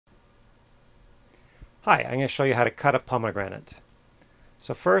Hi, I'm going to show you how to cut a pomegranate.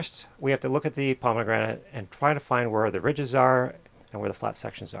 So first, we have to look at the pomegranate and try to find where the ridges are and where the flat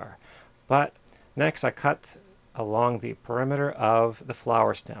sections are. But next, I cut along the perimeter of the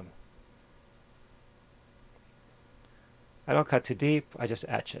flower stem. I don't cut too deep, I just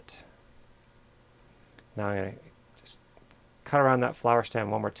etch it. Now I'm going to just cut around that flower stem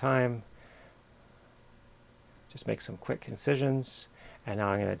one more time. Just make some quick incisions. And now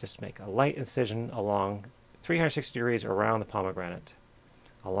I'm going to just make a light incision along 360 degrees around the pomegranate,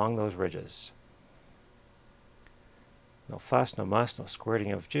 along those ridges. No fuss, no muss, no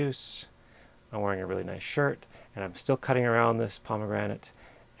squirting of juice. I'm wearing a really nice shirt, and I'm still cutting around this pomegranate.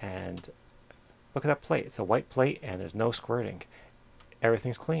 And look at that plate. It's a white plate, and there's no squirting.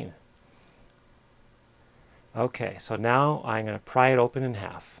 Everything's clean. Okay, so now I'm going to pry it open in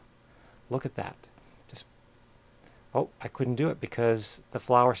half. Look at that. Oh, I couldn't do it because the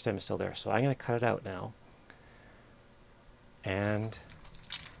flower stem is still there. So I'm going to cut it out now. And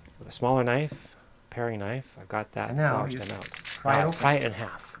with a smaller knife, paring knife, I've got that flower stem out. Pry it in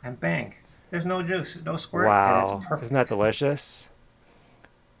half. And bang. There's no juice, no squirt, wow. and it's perfect. Isn't that delicious?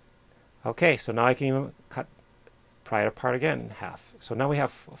 Okay, so now I can even pry it apart again in half. So now we have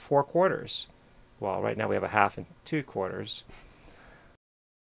 4 quarters. Well, right now we have a half and 2 quarters.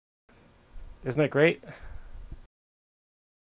 Isn't that great?